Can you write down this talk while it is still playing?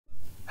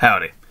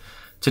Howdy.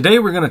 Today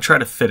we're going to try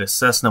to fit a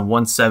Cessna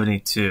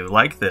 172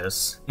 like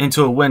this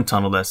into a wind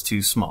tunnel that's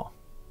too small.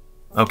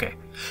 Okay,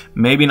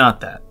 maybe not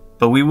that,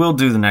 but we will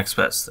do the next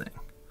best thing.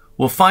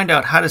 We'll find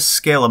out how to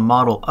scale a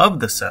model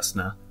of the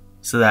Cessna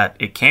so that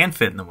it can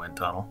fit in the wind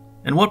tunnel,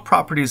 and what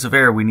properties of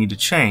air we need to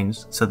change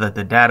so that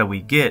the data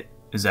we get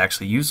is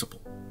actually usable.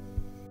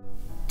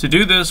 To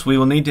do this, we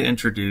will need to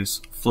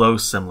introduce flow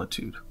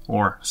similitude,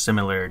 or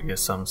similarity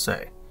as some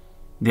say.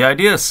 The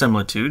idea of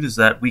similitude is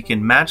that we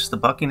can match the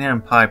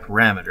Buckingham Pi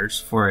parameters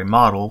for a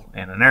model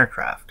and an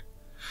aircraft.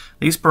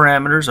 These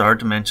parameters are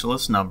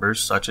dimensionless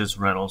numbers such as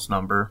Reynolds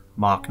number,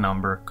 Mach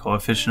number,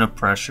 coefficient of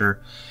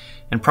pressure,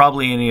 and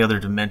probably any other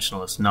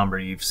dimensionless number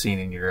you've seen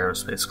in your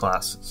aerospace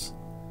classes.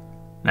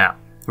 Now,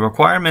 the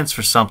requirements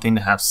for something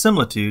to have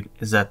similitude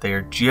is that they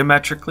are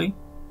geometrically,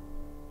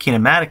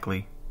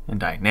 kinematically, and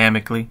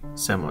dynamically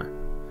similar.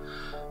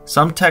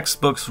 Some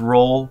textbooks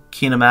roll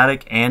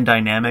kinematic and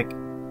dynamic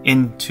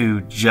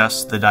into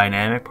just the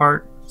dynamic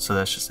part, so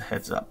that's just a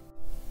heads up.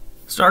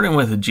 Starting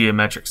with a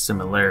geometric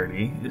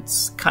similarity,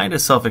 it's kind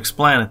of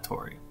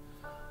self-explanatory.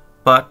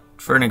 But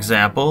for an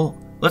example,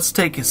 let's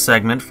take a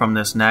segment from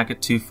this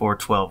NACA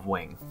 2412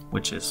 wing,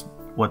 which is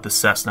what the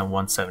Cessna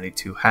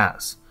 172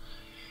 has.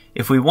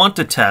 If we want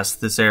to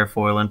test this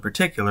airfoil in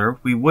particular,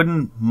 we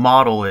wouldn't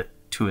model it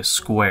to a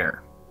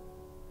square.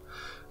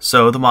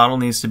 So the model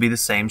needs to be the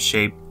same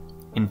shape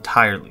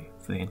entirely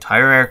for the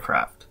entire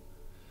aircraft.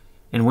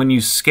 And when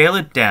you scale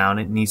it down,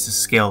 it needs to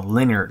scale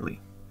linearly.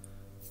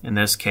 In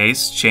this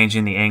case,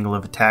 changing the angle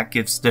of attack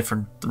gives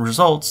different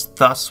results,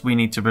 thus we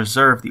need to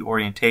preserve the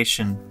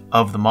orientation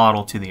of the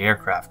model to the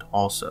aircraft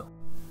also.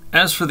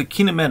 As for the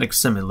kinematic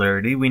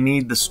similarity, we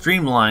need the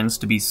streamlines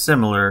to be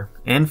similar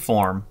in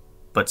form,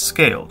 but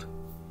scaled.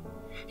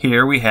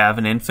 Here we have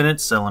an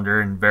infinite cylinder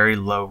and very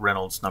low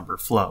Reynolds number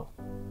flow.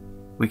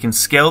 We can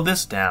scale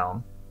this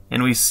down,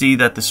 and we see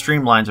that the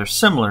streamlines are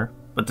similar,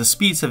 but the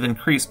speeds have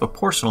increased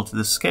proportional to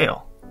the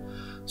scale,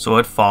 so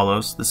it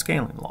follows the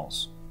scaling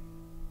laws.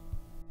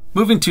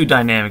 Moving to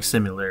dynamic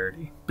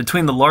similarity.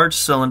 Between the large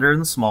cylinder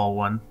and the small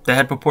one, they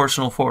had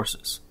proportional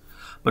forces,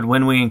 but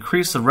when we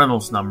increase the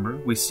Reynolds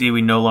number, we see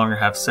we no longer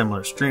have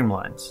similar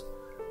streamlines.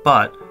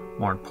 But,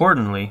 more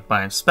importantly,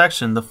 by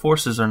inspection, the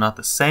forces are not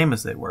the same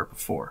as they were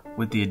before,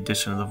 with the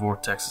addition of the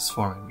vortexes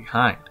forming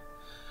behind.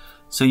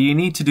 So you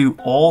need to do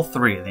all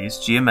three of these,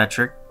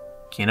 geometric,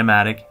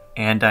 kinematic,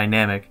 and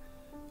dynamic,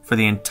 for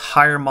the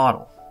entire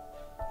model.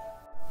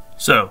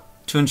 So,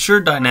 to ensure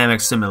dynamic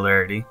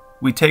similarity,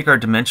 we take our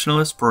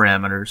dimensionless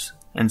parameters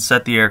and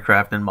set the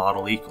aircraft and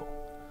model equal.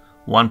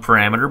 One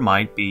parameter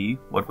might be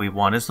what we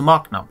want is the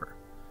Mach number,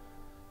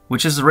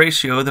 which is the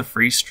ratio of the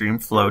free stream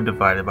flow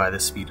divided by the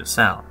speed of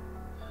sound.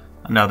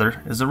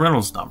 Another is the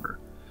Reynolds number,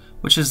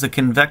 which is the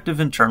convective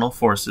internal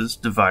forces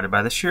divided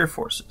by the shear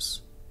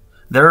forces.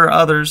 There are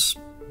others,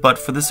 but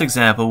for this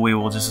example we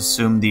will just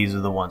assume these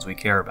are the ones we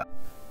care about.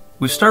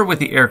 We start with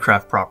the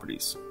aircraft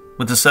properties.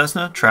 With the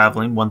Cessna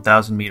traveling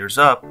 1,000 meters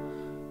up,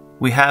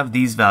 we have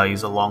these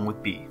values along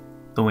with B,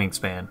 the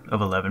wingspan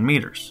of 11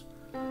 meters.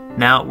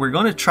 Now we're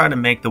going to try to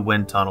make the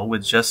wind tunnel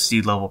with just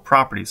sea level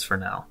properties for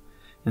now,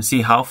 and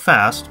see how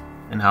fast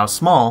and how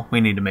small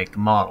we need to make the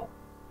model.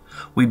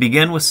 We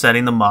begin with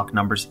setting the Mach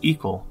numbers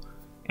equal,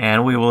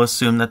 and we will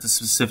assume that the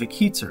specific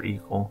heats are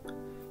equal,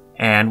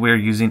 and we are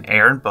using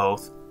air in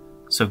both,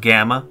 so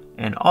gamma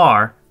and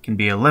R can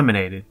be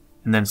eliminated.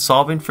 And then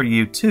solving for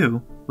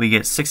U2, we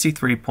get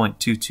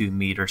 63.22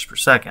 meters per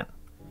second,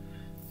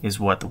 is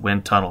what the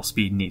wind tunnel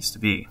speed needs to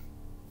be.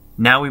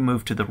 Now we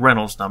move to the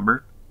Reynolds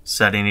number,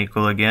 setting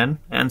equal again,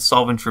 and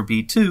solving for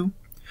B2,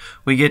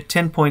 we get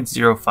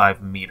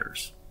 10.05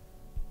 meters.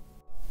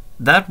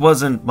 That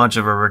wasn't much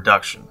of a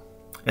reduction,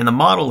 and the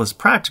model is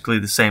practically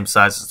the same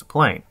size as the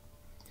plane.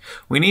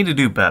 We need to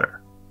do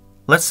better.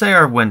 Let's say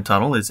our wind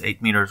tunnel is 8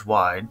 meters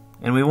wide,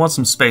 and we want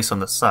some space on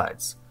the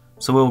sides,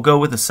 so we'll go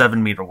with a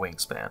 7 meter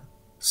wingspan.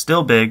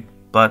 Still big,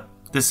 but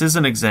this is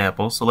an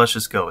example, so let's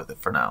just go with it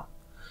for now.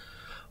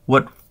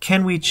 What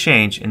can we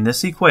change in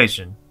this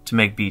equation to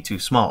make B2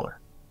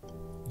 smaller?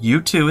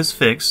 U2 is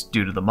fixed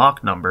due to the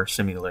Mach number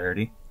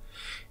similarity,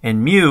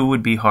 and mu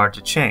would be hard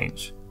to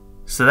change,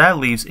 so that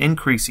leaves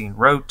increasing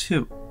rho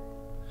 2.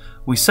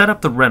 We set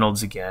up the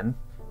Reynolds again,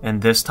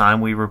 and this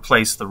time we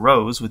replace the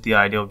rhos with the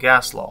ideal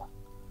gas law.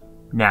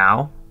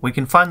 Now we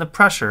can find the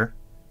pressure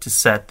to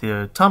set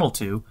the tunnel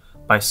to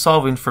by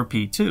solving for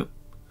P2.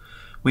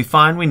 We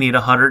find we need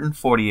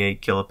 148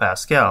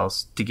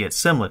 kilopascals to get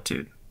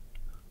similitude.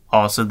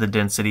 Also, the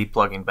density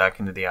plugging back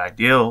into the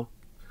ideal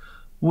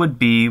would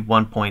be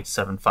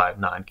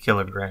 1.759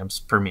 kilograms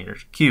per meter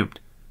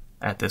cubed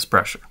at this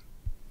pressure.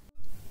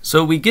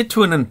 So we get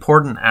to an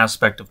important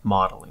aspect of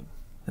modeling,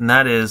 and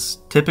that is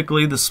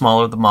typically the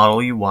smaller the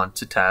model you want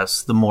to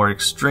test, the more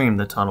extreme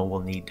the tunnel will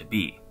need to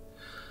be.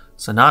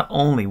 So not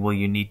only will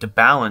you need to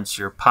balance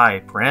your pi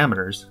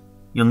parameters,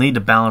 you'll need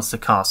to balance the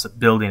cost of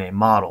building a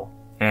model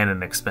and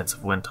an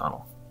expensive wind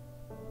tunnel.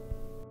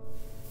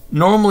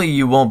 Normally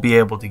you won't be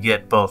able to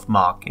get both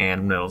Mach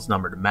and Reynolds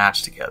number to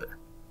match together,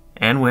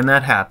 and when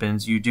that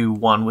happens you do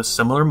one with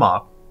similar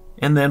Mach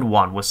and then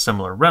one with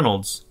similar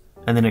Reynolds,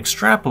 and then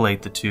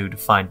extrapolate the two to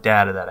find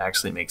data that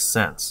actually makes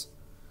sense.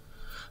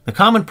 The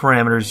common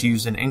parameters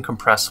used in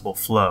incompressible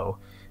flow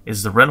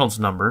is the Reynolds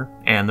number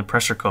and the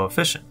pressure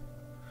coefficient.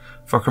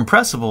 For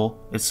compressible,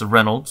 it's the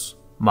Reynolds,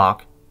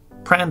 Mach,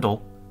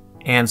 Prandtl,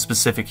 and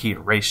specific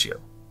heat ratio.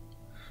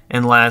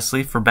 And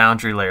lastly, for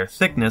boundary layer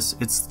thickness,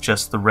 it's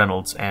just the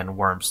Reynolds and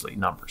Wormsley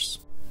numbers.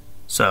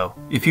 So,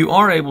 if you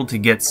are able to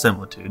get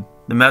similitude,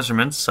 the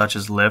measurements such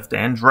as lift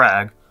and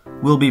drag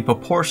will be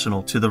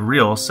proportional to the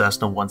real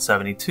Cessna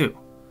 172.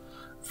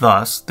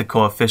 Thus, the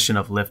coefficient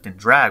of lift and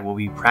drag will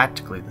be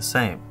practically the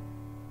same.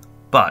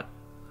 But,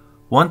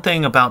 one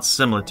thing about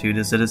similitude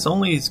is that it's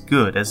only as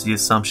good as the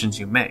assumptions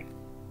you make.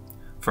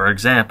 For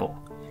example,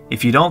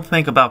 if you don't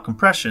think about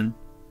compression,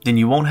 then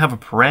you won't have a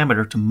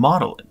parameter to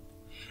model it.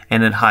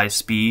 And at high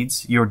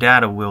speeds, your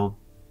data will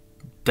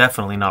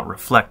definitely not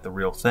reflect the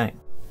real thing.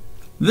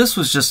 This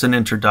was just an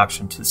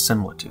introduction to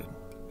similitude,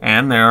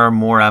 and there are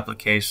more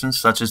applications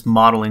such as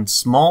modeling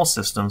small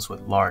systems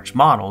with large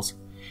models,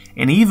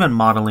 and even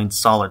modeling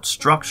solid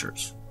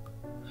structures.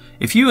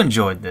 If you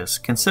enjoyed this,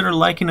 consider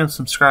liking and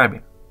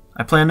subscribing.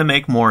 I plan to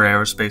make more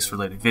aerospace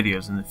related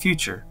videos in the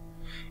future,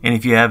 and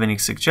if you have any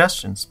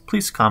suggestions,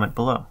 please comment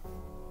below.